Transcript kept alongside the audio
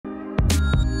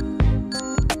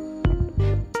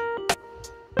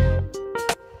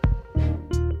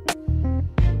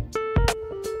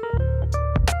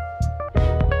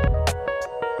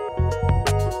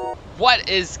What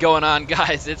is going on,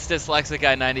 guys? It's Dyslexic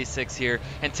Guy 96 here,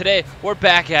 and today we're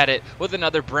back at it with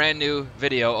another brand new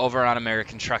video over on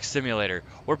American Truck Simulator.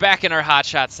 We're back in our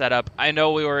hotshot setup. I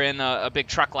know we were in a big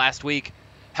truck last week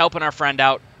helping our friend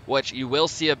out, which you will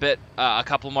see a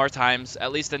couple more times,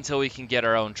 at least until we can get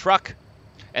our own truck.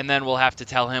 And then we'll have to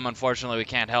tell him, unfortunately, we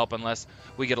can't help unless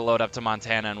we get a load up to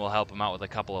Montana, and we'll help him out with a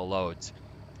couple of loads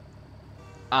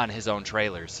on his own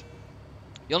trailers.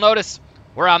 You'll notice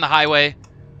we're on the highway.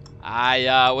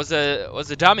 I was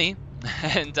a dummy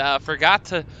and forgot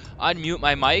to unmute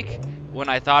my mic when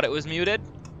I thought it was muted.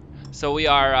 So we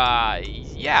are,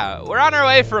 yeah, we're on our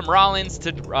way from Rawlins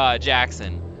to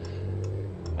Jackson.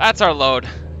 That's our load.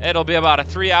 It'll be about a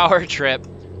 3-hour trip.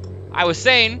 I was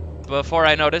saying before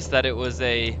I noticed that it was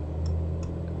a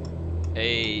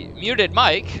muted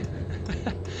mic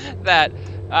that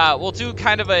we'll do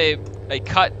kind of a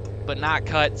cut but not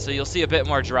cut, so you'll see a bit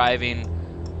more driving.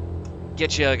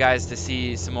 Get you guys to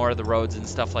see some more of the roads and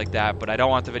stuff like that, but I don't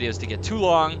want the videos to get too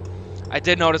long. I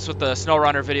did notice with the Snow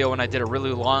Runner video, when I did a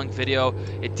really long video,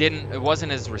 it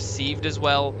wasn't as received as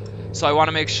well. So I want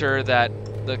to make sure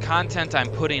that the content I'm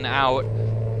putting out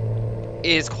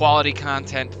is quality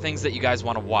content, things that you guys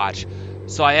want to watch.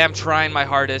 So I am trying my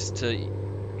hardest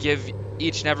to give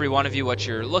each and every one of you what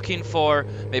you're looking for,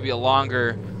 maybe a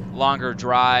longer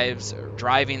drives or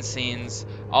driving scenes,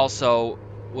 also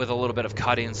with a little bit of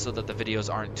cutting so that the videos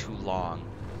aren't too long.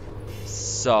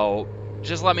 So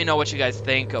just let me know what you guys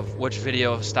think of which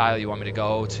video style you want me to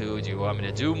go to. Do you want me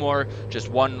to do more just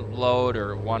one load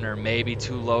or one or maybe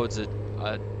two loads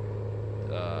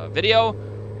a video,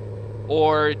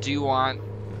 or do you want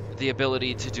the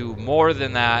ability to do more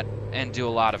than that and do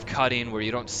a lot of cutting where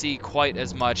you don't see quite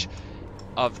as much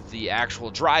of the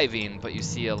actual driving, but you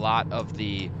see a lot of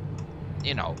the,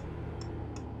 you know,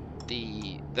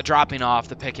 the dropping off,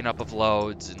 the picking up of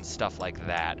loads and stuff like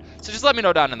that. So just let me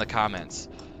know down in the comments.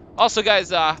 Also, guys,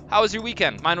 how was your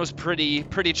weekend? Mine was pretty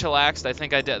chillaxed. I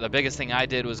think the biggest thing I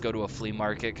did was go to a flea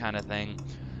market kind of thing.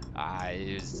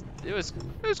 It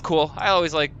was cool. I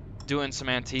always like doing some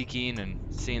antiquing and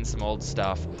seeing some old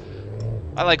stuff.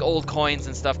 I like old coins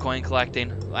and stuff, coin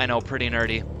collecting. I know, pretty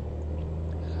nerdy.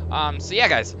 So yeah,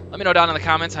 guys, let me know down in the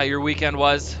comments how your weekend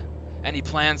was. Any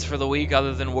plans for the week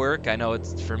other than work? I know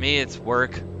for me it's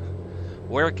work.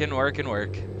 Work.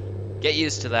 Get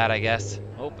used to that, I guess.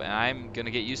 I'm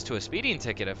gonna get used to a speeding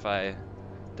ticket if I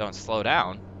don't slow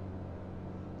down.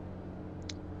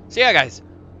 So yeah, guys,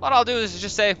 what I'll do is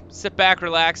just say, sit back,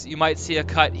 relax. You might see a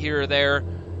cut here or there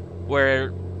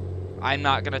where I'm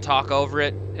not gonna talk over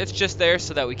it. It's just there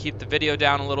so that we keep the video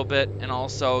down a little bit and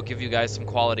also give you guys some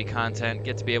quality content.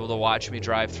 Get to be able to watch me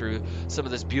drive through some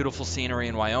of this beautiful scenery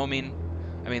in Wyoming.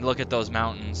 I mean, look at those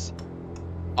mountains.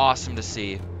 Awesome to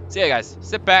see. So yeah, guys,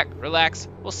 sit back, relax.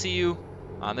 We'll see you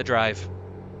on the drive.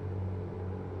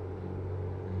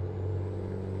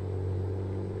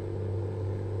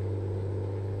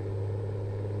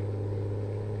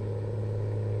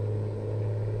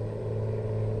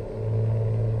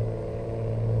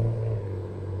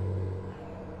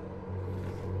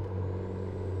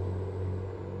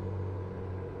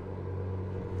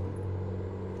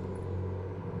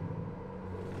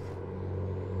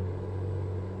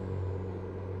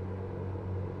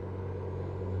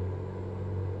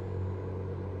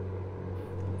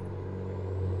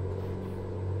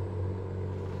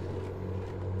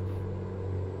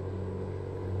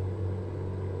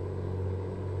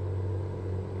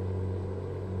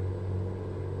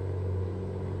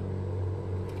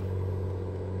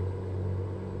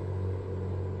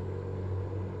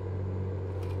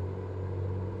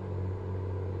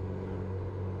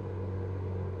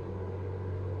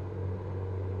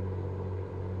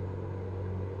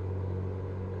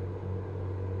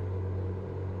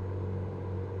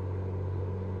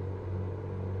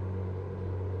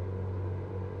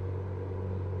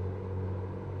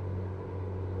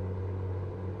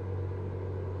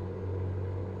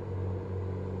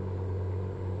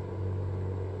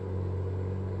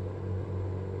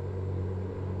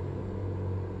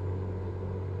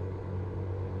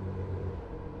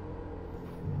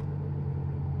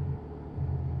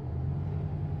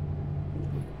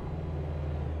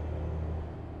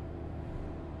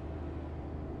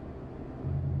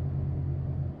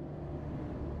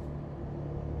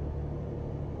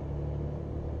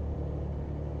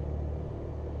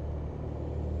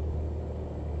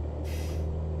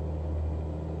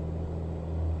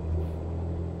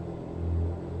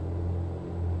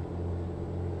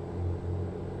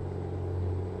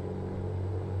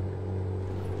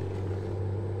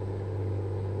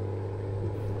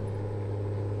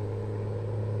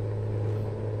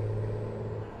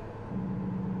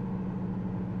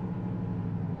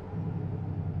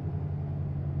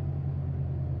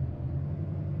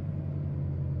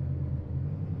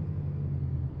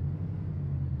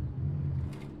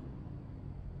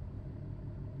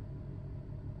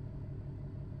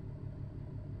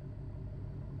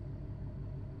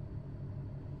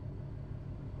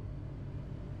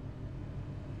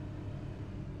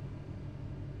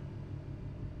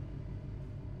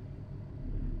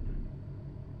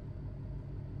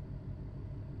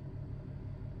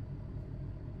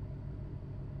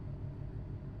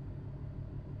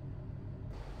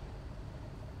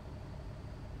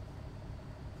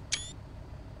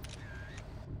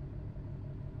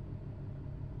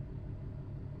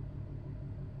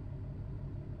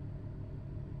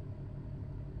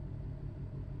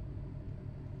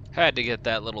 Had to get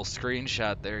that little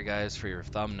screenshot there, guys, for your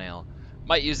thumbnail.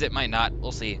 Might use it, might not.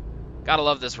 We'll see. Gotta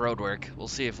love this road work. We'll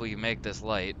see if we can make this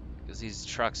light, because these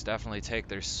trucks definitely take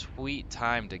their sweet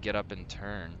time to get up and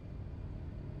turn.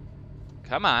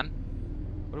 Come on.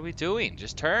 What are we doing?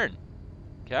 Just turn.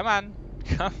 Come on.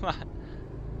 Come on.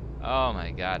 Oh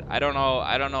my god. I don't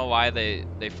know why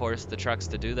they forced the trucks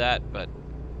to do that, but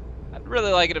I'd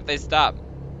really like it if they stop.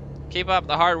 Keep up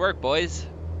the hard work, boys.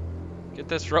 Get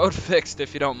this road fixed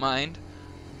if you don't mind.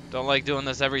 Don't like doing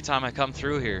this every time I come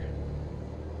through here.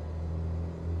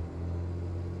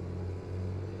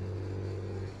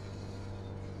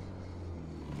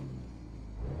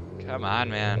 Come on,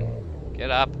 man.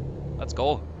 Get up. Let's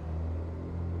go.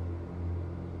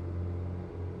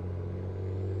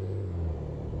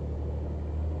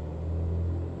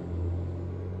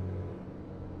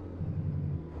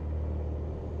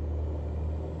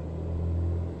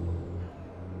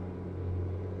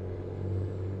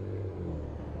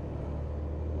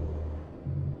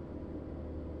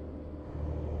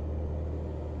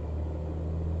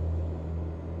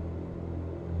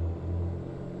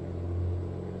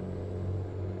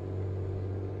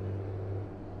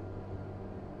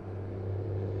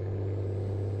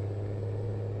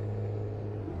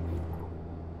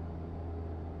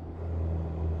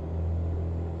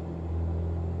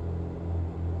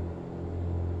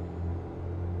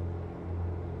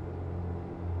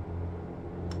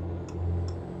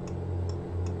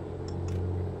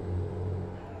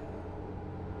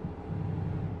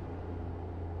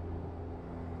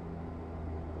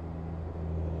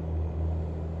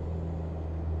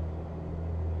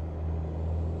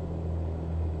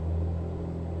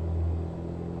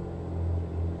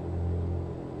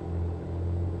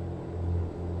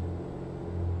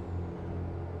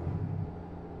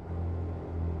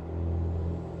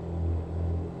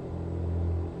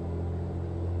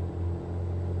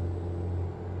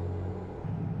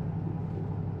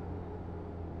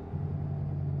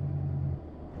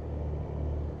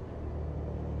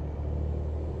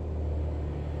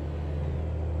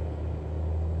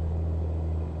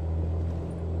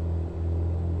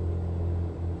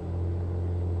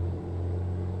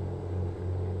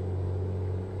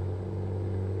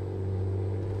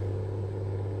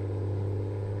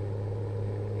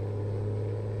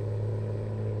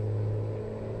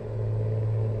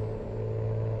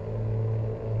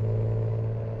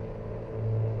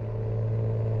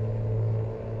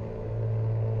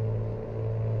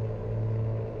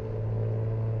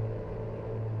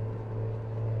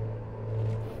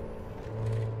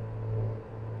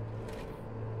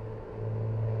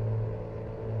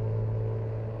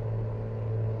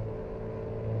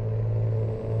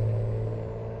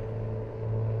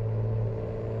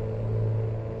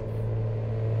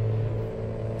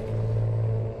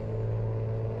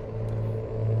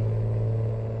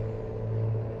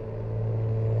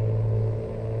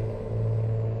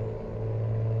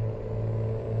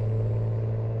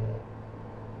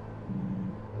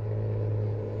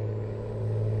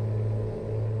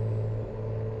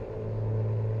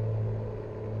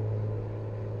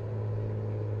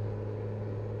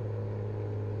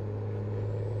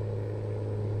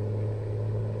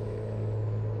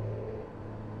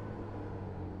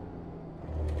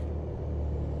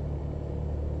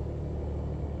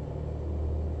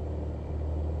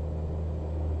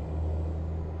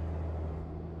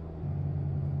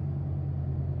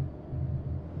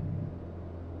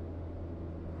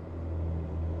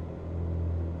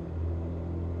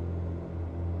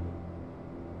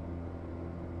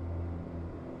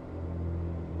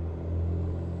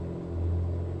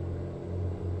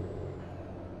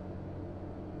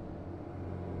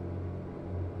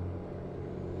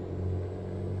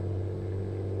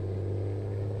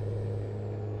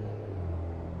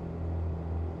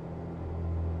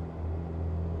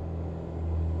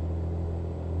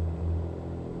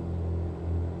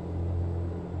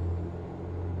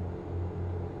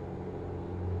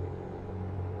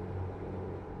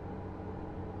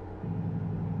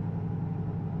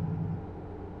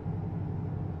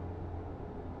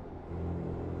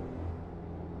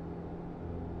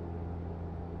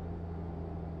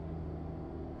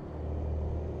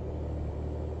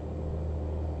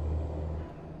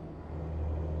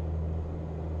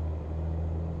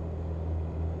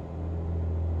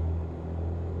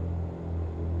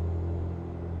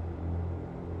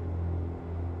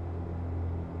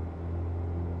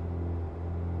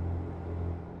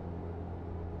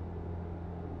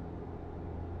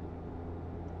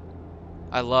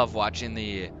 I love watching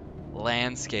the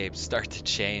landscape start to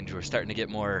change. We're starting to get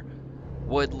more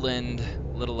woodland,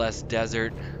 a little less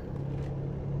desert.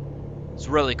 It's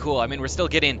really cool. I mean, we're still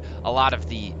getting a lot of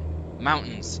the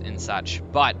mountains and such,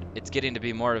 but it's getting to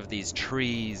be more of these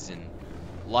trees and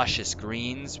luscious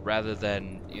greens rather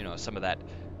than, you know, some of that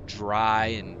dry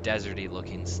and deserty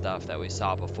looking stuff that we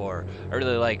saw before. I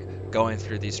really like going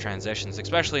through these transitions,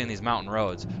 especially in these mountain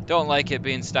roads. Don't like it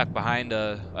being stuck behind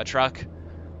a truck.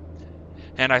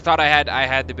 And I thought I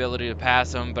had the ability to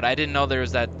pass him, but I didn't know there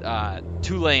was that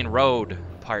 2-lane road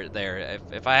part there.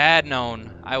 If I had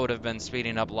known, I would have been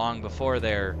speeding up long before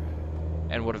there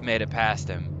and would have made it past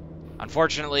him.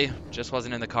 Unfortunately, just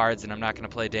wasn't in the cards, and I'm not going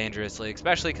to play dangerously,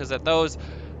 especially because at those,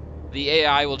 the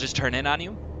AI will just turn in on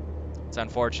you. It's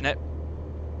unfortunate.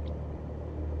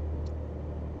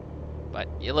 But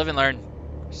you live and learn.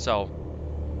 So,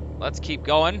 let's keep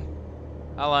going.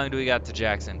 How long do we got to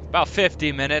Jackson? About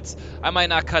 50 minutes. I might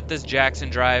not cut this Jackson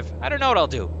drive. I don't know what I'll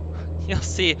do. You'll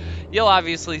see. You'll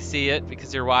obviously see it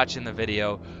because you're watching the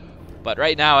video. But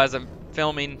right now, as I'm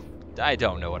filming, I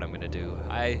don't know what I'm going to do.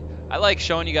 I like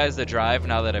showing you guys the drive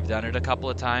now that I've done it a couple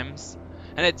of times.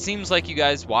 And it seems like you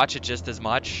guys watch it just as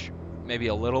much, maybe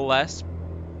a little less.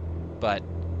 But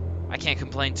I can't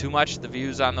complain too much. The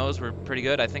views on those were pretty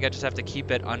good. I think I just have to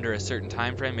keep it under a certain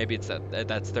time frame. Maybe it's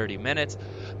that's 30 minutes.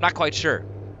 I'm not quite sure.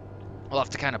 We'll have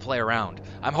to kind of play around.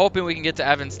 I'm hoping we can get to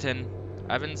Evanston,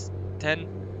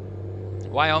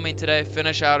 Wyoming today.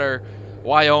 Finish out our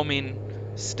Wyoming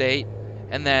state,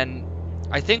 and then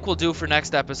I think we'll do for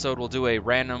next episode, we'll do a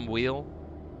random wheel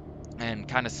and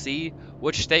kind of see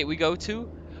which state we go to.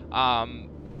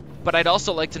 But I'd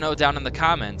also like to know down in the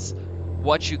comments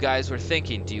what you guys were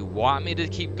thinking. Do you want me to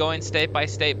keep going state by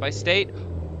state by state?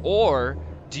 Or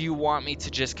do you want me to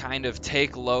just kind of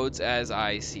take loads as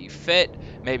I see fit?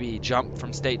 Maybe jump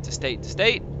from state to state to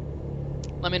state?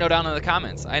 Let me know down in the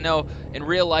comments. I know in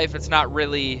real life it's not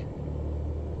really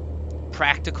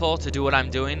practical to do what I'm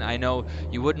doing. I know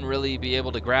you wouldn't really be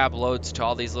able to grab loads to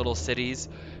all these little cities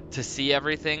to see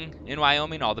everything in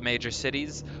Wyoming, all the major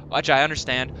cities, which I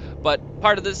understand, but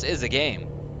part of this is a game.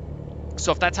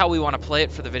 So if that's how we want to play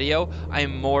it for the video,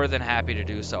 I'm more than happy to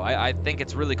do so. I think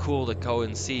it's really cool to go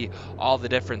and see all the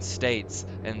different states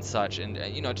and such, and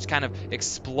you know, just kind of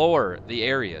explore the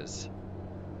areas.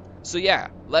 So yeah,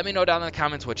 let me know down in the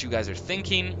comments what you guys are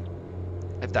thinking.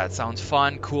 If that sounds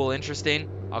fun, cool, interesting,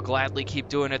 I'll gladly keep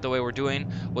doing it the way we're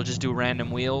doing. We'll just do random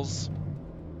wheels.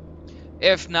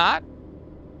 If not,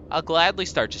 I'll gladly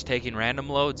start just taking random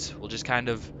loads. We'll just kind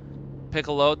of pick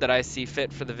a load that I see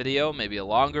fit for the video, maybe a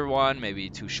longer one, maybe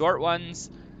 2 short ones,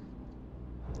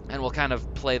 and we'll kind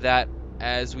of play that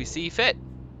as we see fit.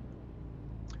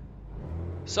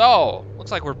 So,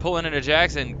 looks like we're pulling into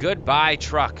Jackson. Goodbye,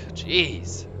 truck.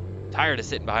 Jeez, tired of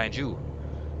sitting behind you.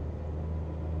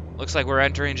 Looks like we're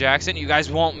entering Jackson. You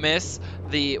guys won't miss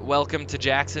the welcome to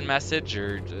Jackson message,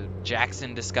 or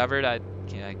Jackson discovered. I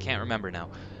can't remember now.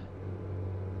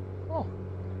 Oh,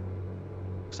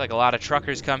 looks like a lot of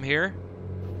truckers come here.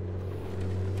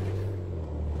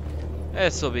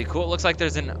 This will be cool. It looks like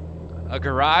there's a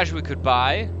garage we could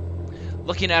buy.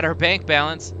 Looking at our bank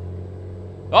balance.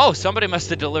 Oh, somebody must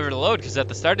have delivered a load, because at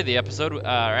the start of the episode, or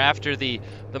after the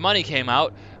money came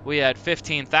out, we had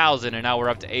 15,000, and now we're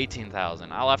up to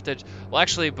 18,000. I'll have to, well,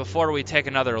 actually, before we take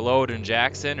another load in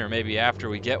Jackson, or maybe after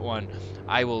we get one,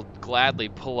 I will gladly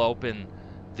pull open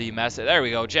the message. There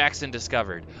we go, Jackson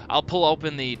discovered. I'll pull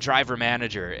open the driver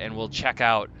manager, and we'll check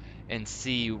out and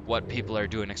see what people are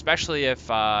doing, especially if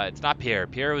it's not Pierre.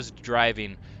 Pierre was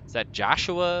driving. Is that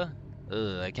Joshua?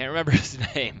 I can't remember his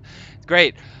name.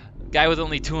 Great. Guy with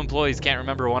only 2 employees can't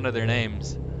remember one of their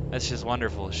names. That's just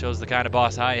wonderful. It shows the kind of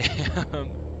boss I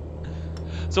am.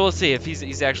 So we'll see if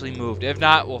he's actually moved. If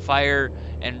not, we'll fire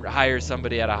and hire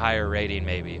somebody at a higher rating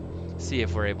maybe. See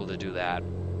if we're able to do that.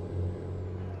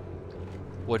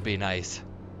 Would be nice.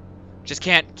 Just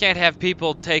can't have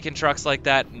people taking trucks like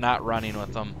that and not running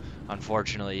with them.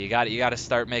 Unfortunately, you got to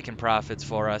start making profits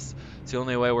for us. It's the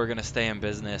only way we're gonna stay in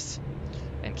business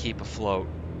and keep afloat.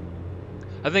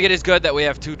 I think it is good that we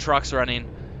have 2 trucks running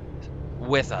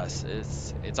with us.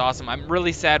 It's awesome. I'm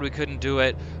really sad we couldn't do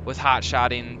it with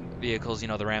hot-shotting vehicles, you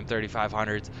know, the Ram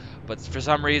 3500s. But for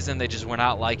some reason, they just were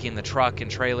not liking the truck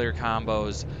and trailer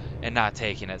combos and not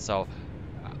taking it. So,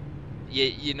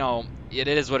 you know, it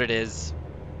is what it is.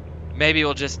 Maybe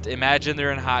we'll just imagine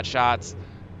they're in hot shots.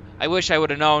 I wish I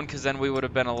would have known, because then we would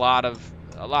have been a lot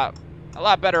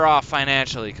better off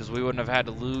financially, because we wouldn't have had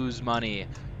to lose money.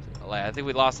 I think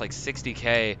we lost like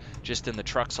 60K just in the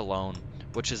trucks alone,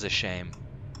 which is a shame.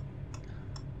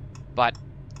 But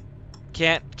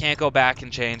can't go back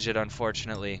and change it,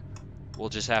 unfortunately. We'll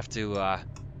just have to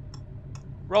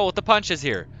roll with the punches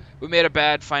here. We made a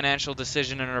bad financial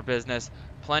decision in our business.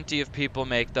 Plenty of people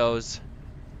make those.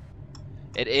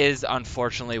 It is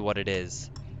unfortunately what it is.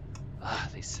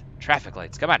 Traffic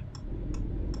lights, come on.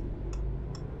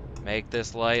 Make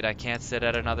this light. I can't sit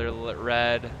at another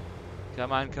red.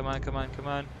 Come on, come on, come on, come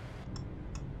on.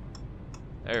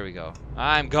 There we go.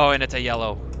 I'm going into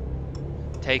yellow.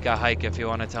 Take a hike if you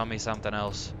want to tell me something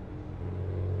else.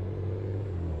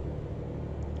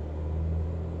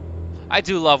 I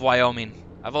do love Wyoming.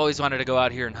 I've always wanted to go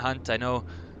out here and hunt. I know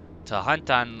to hunt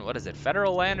on, what is it,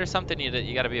 federal land or something,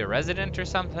 you got to be a resident or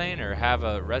something, or have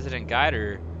a resident guide,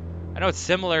 or I know it's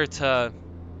similar to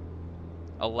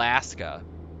Alaska,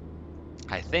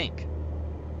 I think.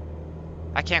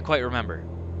 I can't quite remember.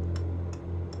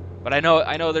 But I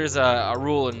know there's a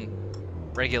rule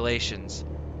and regulations.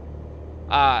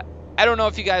 I don't know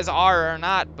if you guys are or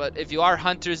not, but if you are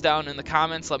hunters, down in the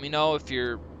comments, let me know if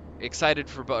you're excited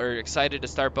to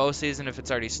start bow season, if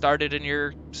it's already started in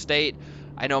your state.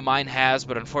 I know mine has,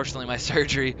 but unfortunately my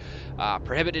surgery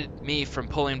prohibited me from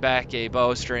pulling back a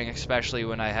bowstring, especially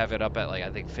when I have it up at, like,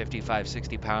 I think 55,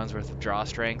 60 pounds worth of draw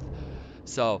strength.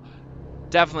 So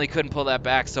definitely couldn't pull that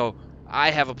back. So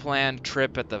I have a planned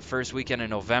trip at the first weekend in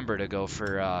November to go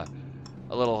for a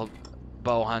little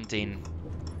bow hunting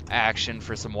action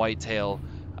for some whitetail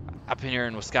up here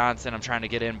in Wisconsin. I'm trying to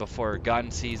get in before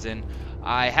gun season.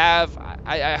 I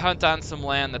hunt on some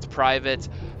land that's private.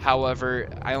 However,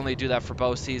 I only do that for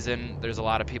bow season. There's a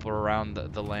lot of people around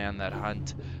the land that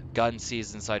hunt gun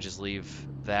season, so I just leave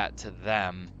that to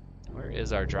them. Where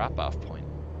is our drop-off point?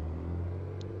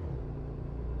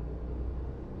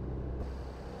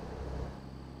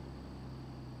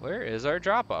 Where is our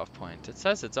drop-off point? It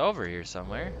says it's over here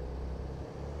somewhere.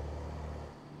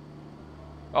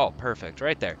 Oh, perfect.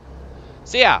 Right there.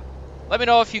 So yeah, let me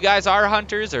know if you guys are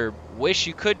hunters or wish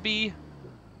you could be.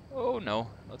 Oh no,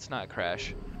 let's not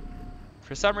crash.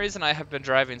 For some reason, I have been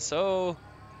driving so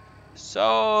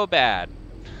bad.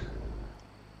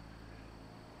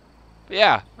 But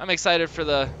yeah, I'm excited for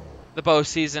the bow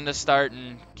season to start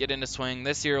and get into swing.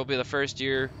 This year will be the first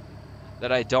year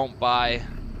that I don't buy.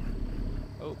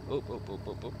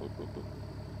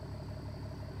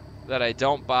 That I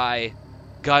don't buy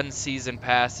gun season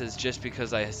passes just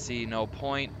because I see no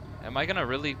point. Am I gonna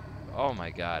really? Oh my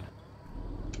god.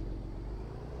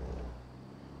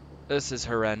 This is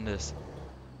horrendous.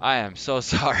 I am so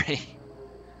sorry.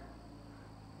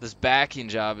 This backing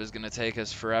job is gonna take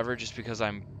us forever just because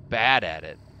I'm bad at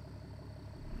it.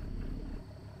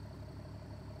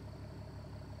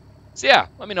 So yeah,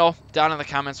 let me know down in the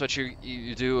comments what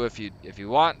you do if you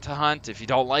want to hunt. If you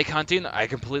don't like hunting, I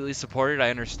completely support it.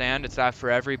 I understand it's not for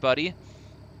everybody.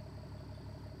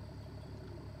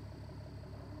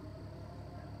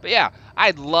 But yeah,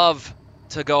 I'd love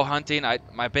to go hunting.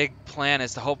 My big plan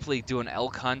is to hopefully do an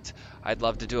elk hunt. I'd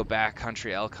love to do a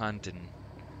backcountry elk hunt and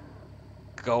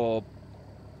go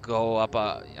up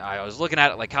I was looking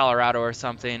at it like Colorado or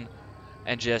something,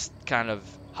 and just kind of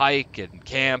hike and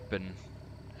camp, and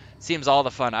seems all the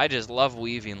fun. I just love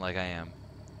weaving like I am.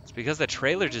 It's because the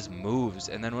trailer just moves,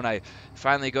 and then when I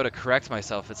finally go to correct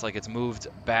myself, it's like it's moved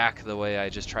back the way I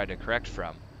just tried to correct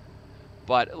from.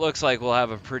 But it looks like we'll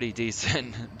have a pretty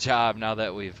decent job now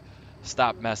that we've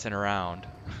stopped messing around.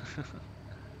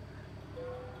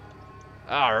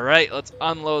 All right, let's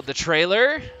unload the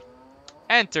trailer.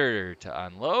 Enter to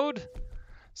unload.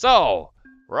 So,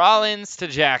 Rollins to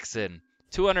Jackson,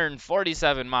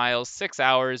 247 miles, 6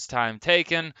 hours, time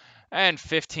taken, and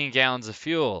 15 gallons of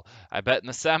fuel. I bet in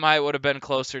the semi it would have been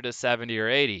closer to 70 or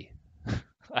 80.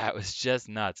 That was just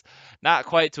nuts. Not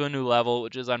quite to a new level,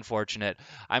 which is unfortunate.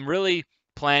 I'm really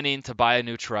planning to buy a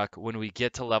new truck when we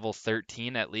get to level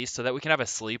 13 at least, so that we can have a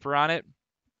sleeper on it.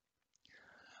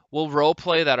 We'll role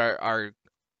play that our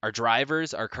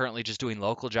drivers are currently just doing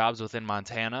local jobs within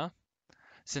Montana,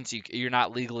 since you're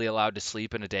not legally allowed to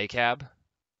sleep in a day cab.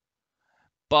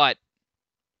 But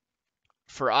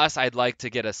for us, I'd like to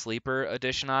get a sleeper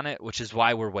edition on it, which is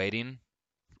why we're waiting.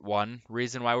 One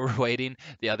reason why we're waiting.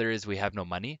 The other is we have no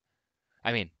money.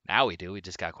 I mean, now we do. We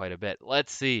just got quite a bit.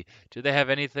 Let's see. Do they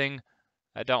have anything?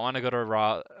 I don't want to go to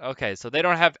Raw. Okay, so they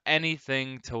don't have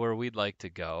anything to where we'd like to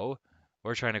go.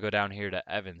 We're trying to go down here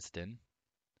to Evanston.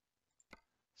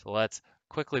 So let's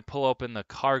quickly pull open the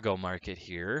cargo market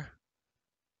here.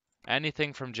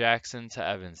 Anything from Jackson to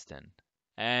Evanston.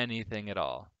 Anything at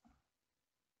all.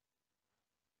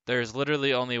 There's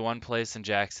literally only one place in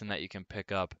Jackson that you can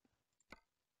pick up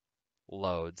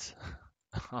loads.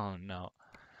 Oh no.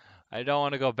 I don't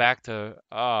want to go back to,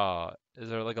 oh, is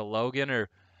there like a Logan or,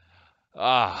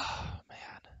 oh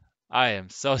man. I am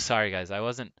so sorry guys. I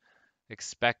wasn't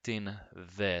expecting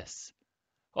this.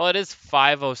 Well, it is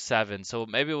 5:07, so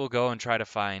maybe we'll go and try to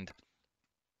find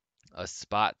a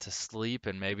spot to sleep,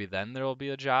 and maybe then there will be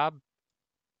a job.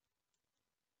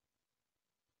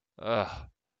 Ugh,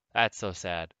 that's so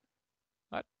sad.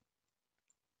 What?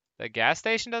 The gas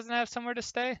station doesn't have somewhere to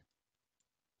stay?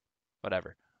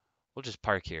 Whatever. We'll just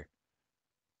park here.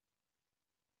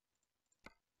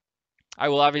 I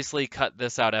will obviously cut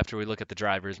this out after we look at the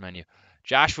driver's menu.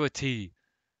 Joshua T.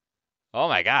 Oh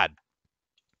my God.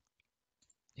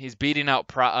 He's beating out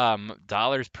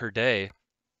dollars per day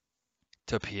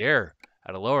to Pierre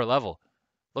at a lower level.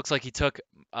 Looks like he took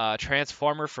a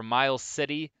transformer from Miles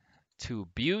City to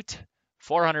Butte,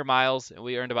 400 miles, and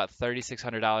we earned about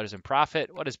 $3,600 in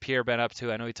profit. What has Pierre been up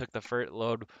to? I know he took the first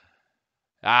load.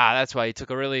 That's why he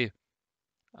took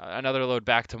another load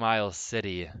back to Miles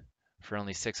City for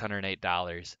only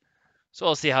 $608. So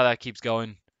we'll see how that keeps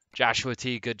going. Joshua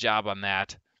T, good job on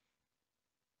that.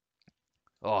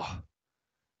 Oh,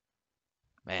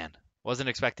 man. Wasn't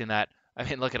expecting that. I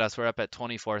mean, look at us. We're up at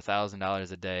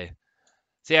 $24,000 a day.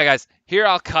 So yeah, guys, here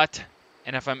I'll cut.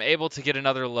 And if I'm able to get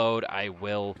another load, I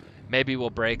will. Maybe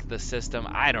we'll break the system.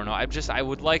 I don't know. I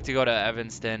would like to go to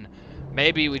Evanston.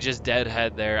 Maybe we just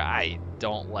deadhead there. I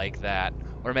don't like that.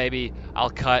 Or maybe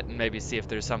I'll cut and maybe see if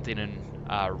there's something in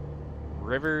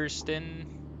Riverston.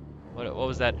 What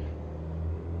was that?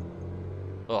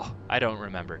 Oh, I don't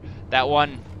remember. That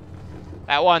one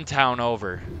town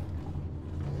over.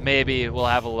 Maybe we'll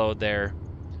have a load there.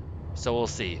 So we'll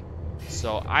see.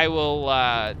 So I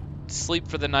will sleep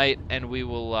for the night, and we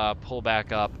will pull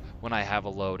back up when I have a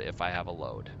load, if I have a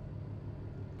load.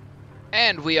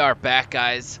 And we are back,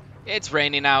 guys. It's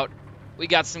raining out. We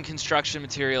got some construction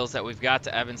materials that we've got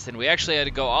to Evanston. We actually had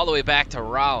to go all the way back to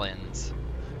Rollins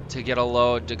to get a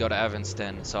load to go to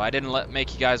Evanston. So I didn't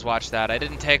make you guys watch that. I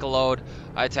didn't take a load.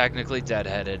 I technically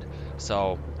deadheaded.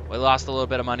 So we lost a little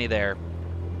bit of money there.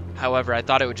 However, I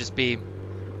thought it would just be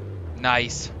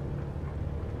nice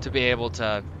to be able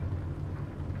to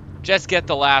just get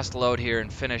the last load here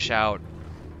and finish out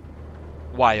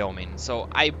Wyoming. So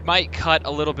I might cut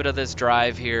a little bit of this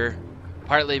drive here,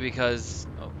 partly because,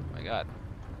 oh my God,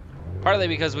 partly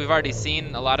because we've already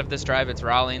seen a lot of this drive. It's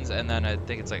Rawlins, and then I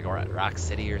think it's like Rock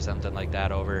City or something like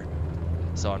that over.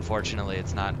 So unfortunately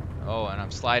it's not. Oh, and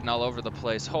I'm sliding all over the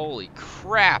place. Holy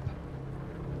crap.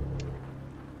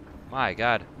 My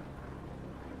God.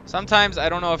 Sometimes, I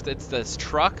don't know if it's this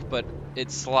truck, but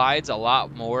it slides a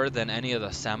lot more than any of the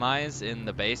semis in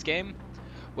the base game,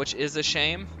 which is a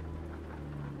shame.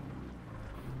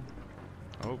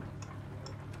 Oh.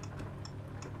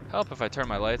 Help if I turn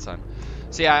my lights on.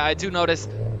 See, I do notice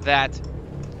that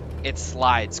it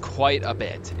slides quite a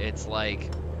bit. It's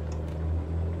like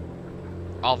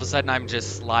all of a sudden I'm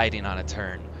just sliding on a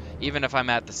turn, even if I'm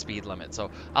at the speed limit. So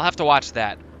I'll have to watch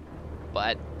that.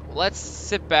 But let's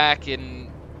sit back and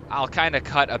I'll kind of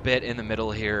cut a bit in the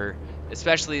middle here,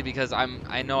 especially because I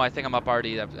think I'm up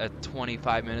already at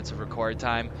 25 minutes of record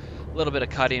time. A little bit of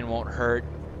cutting won't hurt.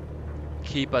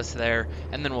 Keep us there,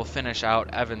 and then we'll finish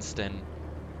out Evanston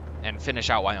and finish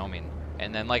out Wyoming.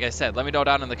 And then, like I said, let me know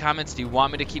down in the comments, do you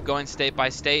want me to keep going state by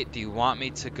state? Do you want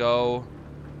me to go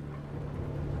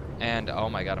and, oh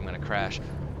my God, I'm gonna crash.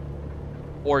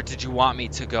 Or did you want me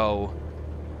to go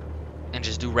and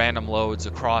just do random loads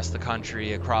across the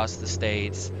country, across the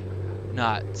states,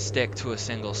 not stick to a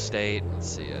single state? Let's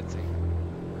see, I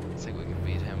think we can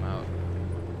beat him out.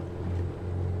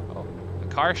 Oh, the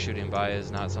car shooting by is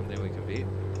not something we can beat.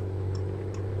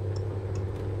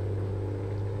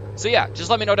 So yeah, just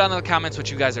let me know down in the comments what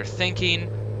you guys are thinking.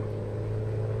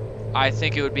 I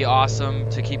think it would be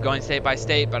awesome to keep going state by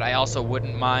state, but I also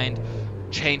wouldn't mind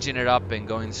changing it up and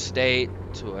going state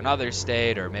to another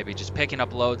state, or maybe just picking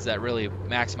up loads that really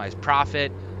maximize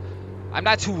profit. I'm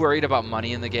not too worried about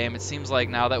money in the game. It seems like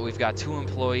now that we've got 2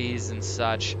 employees and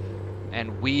such,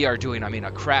 and we are doing,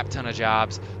 a crap ton of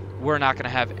jobs, we're not going to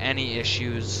have any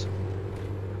issues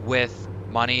with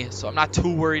money. So I'm not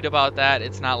too worried about that.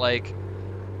 It's not like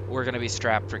we're going to be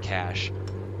strapped for cash.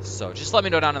 So just let me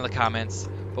know down in the comments.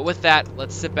 But with that,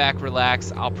 let's sit back,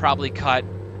 relax. I'll probably cut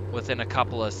within a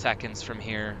couple of seconds from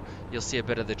here. You'll see a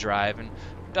bit of the drive, and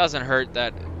it doesn't hurt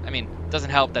that, it doesn't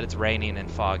help that it's raining and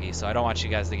foggy, so I don't want you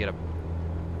guys to get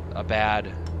a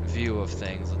bad view of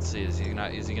things. Let's see, is he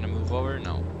gonna move over?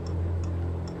 No.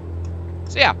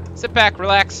 So yeah, sit back,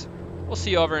 relax. We'll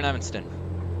see you over in Evanston.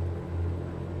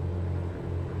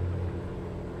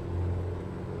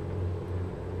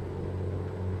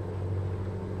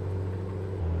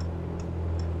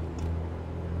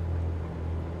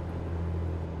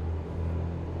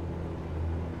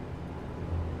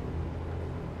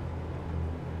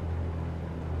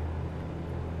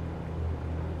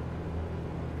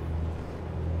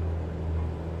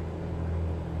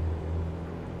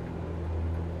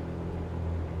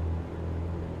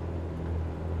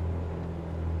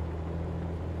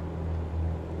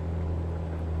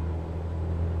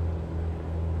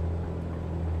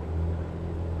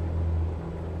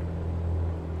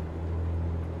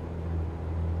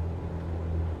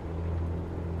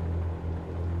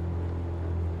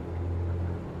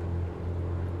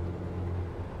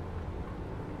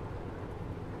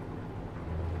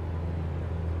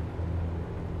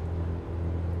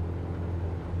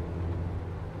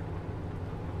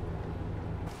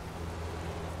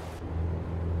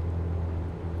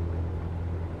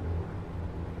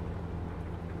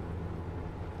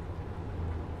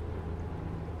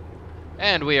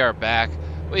 And we are back.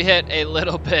 We hit a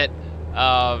little bit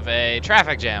of a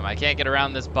traffic jam. I can't get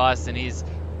around this bus, and he's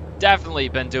definitely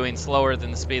been doing slower than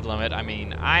the speed limit. I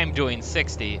mean, I'm doing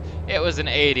 60. It was an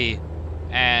 80,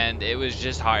 and it was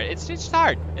just hard. It's just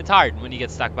hard. It's hard when you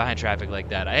get stuck behind traffic like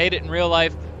that. I hate it in real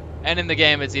life, and in the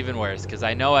game it's even worse, because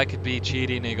I know I could be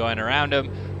cheating and going around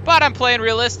him, but I'm playing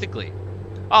realistically.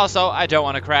 Also, I don't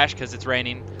want to crash because it's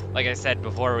raining. Like I said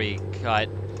before we cut,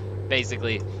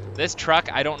 basically, this truck,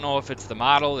 I don't know if it's the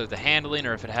model or the handling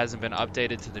or if it hasn't been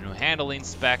updated to the new handling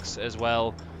specs as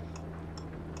well.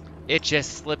 It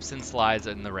just slips and slides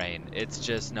in the rain. It's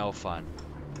just no fun.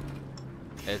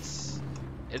 It's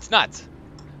nuts.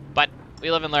 But we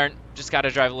live and learn. Just got to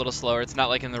drive a little slower. It's not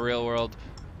like in the real world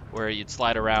where you'd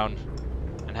slide around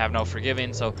and have no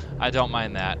forgiving, so I don't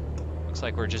mind that. Looks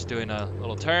like we're just doing a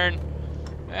little turn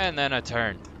and then a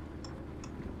turn.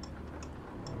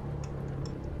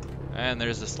 And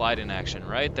there's the sliding action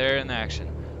right there in the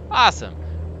action. Awesome.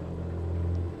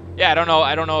 Yeah,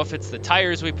 I don't know if it's the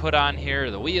tires we put on here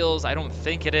or the wheels. I don't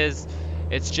think it is.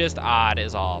 It's just odd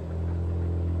is all.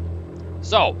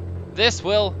 So, this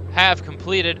will have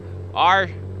completed our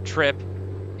trip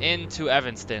into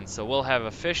Evanston. So we'll have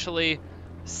officially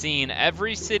seen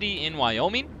every city in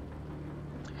Wyoming.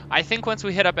 I think once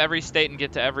we hit up every state and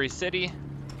get to every city,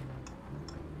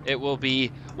 it will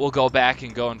be, we'll go back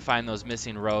and go and find those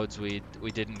missing roads we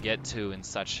didn't get to and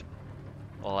such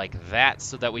like that,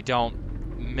 so that we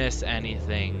don't miss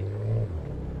anything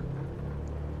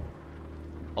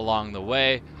along the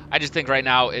way. I just think right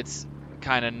now it's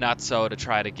kind of nutso to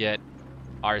try to get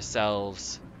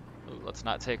ourselves... Ooh, let's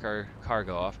not take our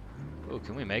cargo off. Ooh,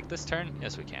 can we make this turn?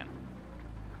 Yes, we can.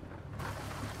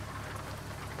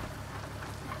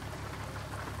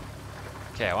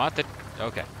 Okay, I want the...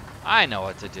 Okay. I know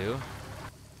what to do.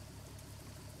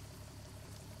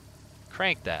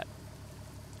 Crank that.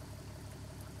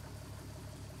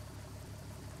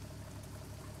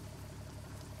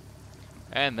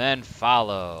 And then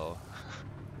follow.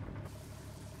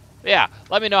 Yeah,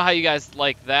 let me know how you guys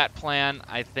like that plan.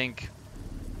 I think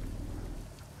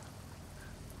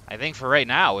for right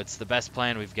now it's the best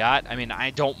plan we've got. I mean,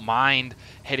 I don't mind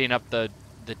hitting up the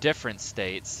different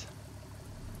states.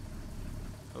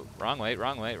 Oh, wrong way,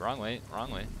 wrong way, wrong way, wrong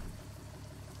way.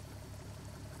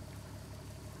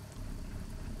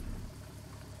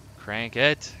 Crank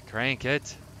it,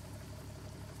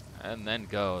 and then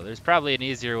go. There's probably an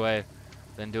easier way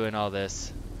than doing all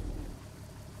this.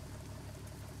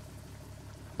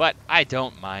 But I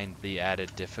don't mind the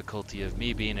added difficulty of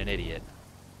me being an idiot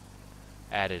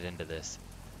added into this.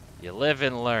 You live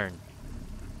and learn.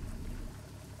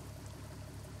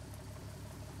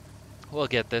 We'll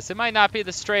get this. It might not be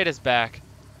the straightest back,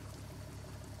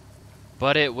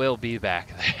 but it will be back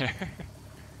there.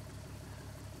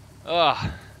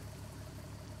 Ugh.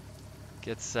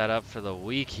 Get set up for the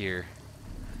week here.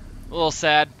 A little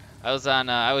sad. I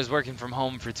was working from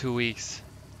home for 2 weeks.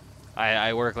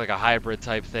 I work like a hybrid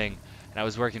type thing, and I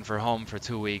was working from home for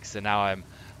 2 weeks, and now I'm,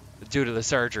 due to the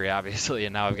surgery obviously,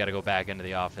 and now I've got to go back into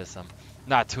the office. I'm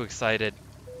not too excited.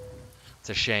 It's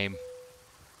a shame.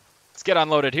 Let's get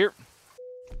unloaded here.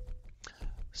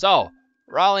 So,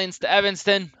 Rawlins to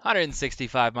Evanston,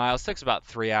 165 miles. Took about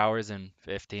 3 hours and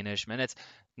 15-ish minutes.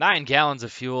 9 gallons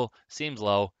of fuel. Seems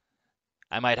low.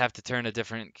 I might have to turn a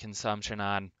different consumption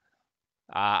on.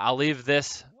 I'll leave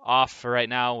this off for right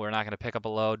now. We're not going to pick up a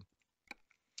load.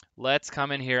 Let's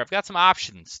come in here. I've got some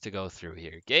options to go through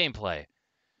here. Gameplay.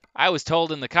 I was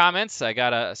told in the comments so I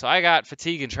got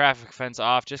fatigue and traffic fence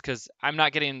off just because I'm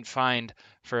not getting fined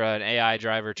for an AI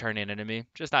driver turning into me.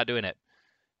 Just not doing it.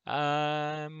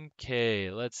 Okay,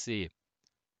 let's see.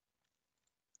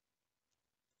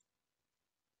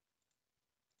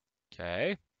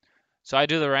 Okay. So I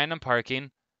do the random parking.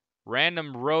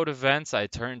 Random road events I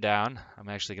turn down. I'm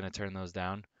actually going to turn those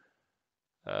down.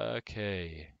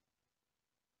 Okay.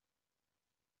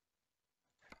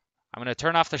 I'm going to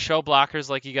turn off the show blockers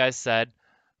like you guys said.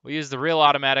 We use the real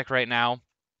automatic right now.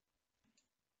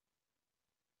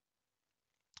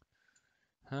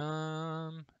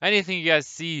 Anything you guys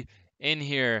see in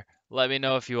here, let me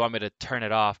know if you want me to turn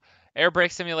it off. Air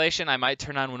brake simulation, I might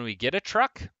turn on when we get a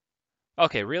truck.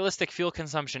 Okay, realistic fuel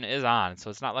consumption is on, so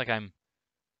it's not like I'm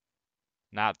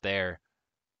not there.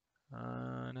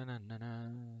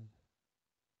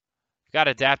 Got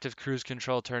adaptive cruise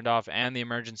control turned off and the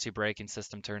emergency braking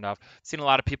system turned off. Seen a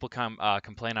lot of people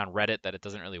complain on Reddit that it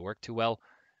doesn't really work too well.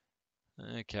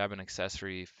 Cabin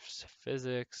accessory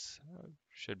physics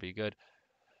should be good.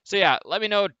 So yeah, let me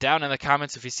know down in the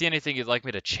comments if you see anything you'd like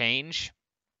me to change.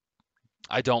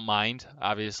 I don't mind,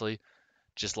 obviously.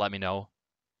 Just let me know.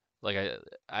 Like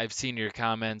I've seen your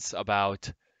comments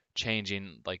about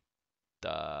changing like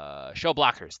the show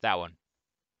blockers, that one,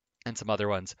 and some other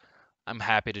ones. I'm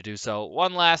happy to do so.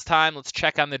 One last time, let's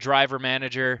check on the driver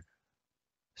manager.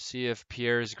 See if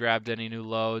Pierre's grabbed any new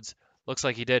loads. Looks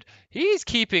like he did. He's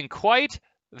keeping quite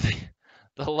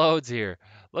the loads here.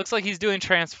 Looks like he's doing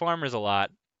Transformers a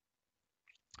lot.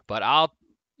 But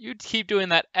you keep doing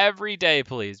that every day,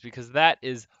 please, because that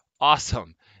is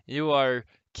awesome. You are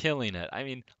killing it. I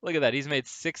mean, look at that. He's made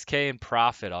 6K in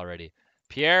profit already.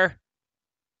 Pierre,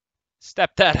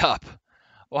 step that up.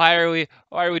 Why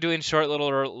are we doing short little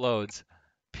loads?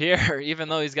 Pierre, even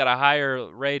though he's got a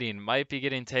higher rating, might be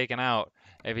getting taken out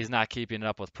if he's not keeping it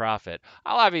up with profit.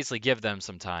 I'll obviously give them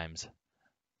some time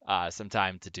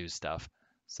to do stuff.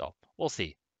 So we'll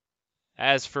see.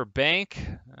 As for bank,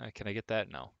 can I get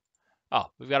that? No. Oh,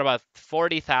 we've got about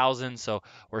 40,000, so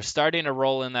we're starting to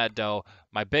roll in that dough.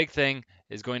 My big thing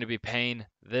is going to be paying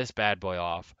this bad boy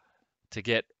off to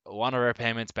get one of our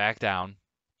payments back down,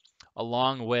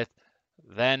 along with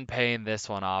then paying this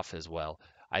one off as well.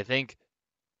 I think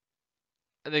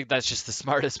that's just the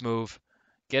smartest move.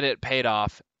 Get it paid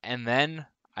off, and then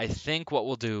I think what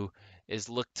we'll do is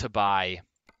look to buy.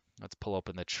 Let's pull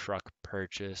open the truck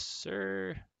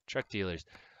purchaser, truck dealers.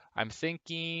 I'm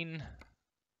thinking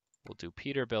we'll do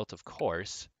Peterbilt, of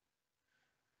course.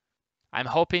 I'm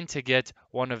hoping to get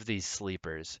one of these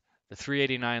sleepers, the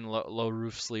 389 low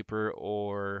roof sleeper,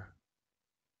 or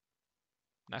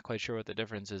not quite sure what the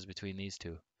difference is between these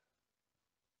two.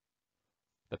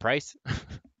 The price?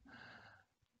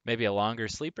 Maybe a longer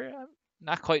sleeper? I'm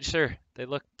not quite sure. They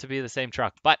look to be the same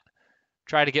truck, but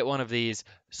try to get one of these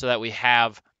so that we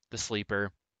have the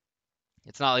sleeper.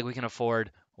 It's not like we can afford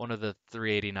one of the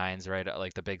 389s, right?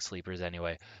 Like the big sleepers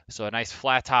anyway. So a nice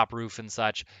flat top roof and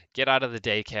such. Get out of the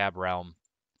day cab realm,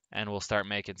 and we'll start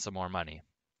making some more money.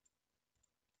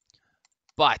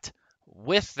 But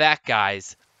with that,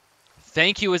 guys,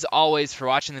 thank you as always for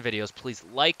watching the videos. Please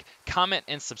like, comment,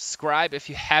 and subscribe if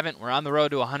you haven't. We're on the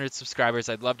road to 100 subscribers.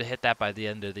 I'd love to hit that by the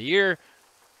end of the year.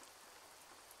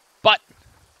 But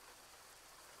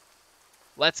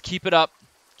let's keep it up.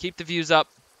 Keep the views up.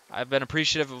 I've been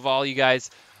appreciative of all you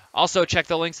guys. Also, check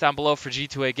the links down below for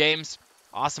G2A Games.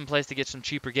 Awesome place to get some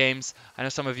cheaper games. I know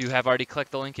some of you have already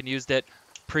clicked the link and used it.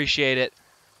 Appreciate it.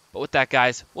 But with that,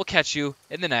 guys, we'll catch you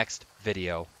in the next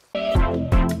video.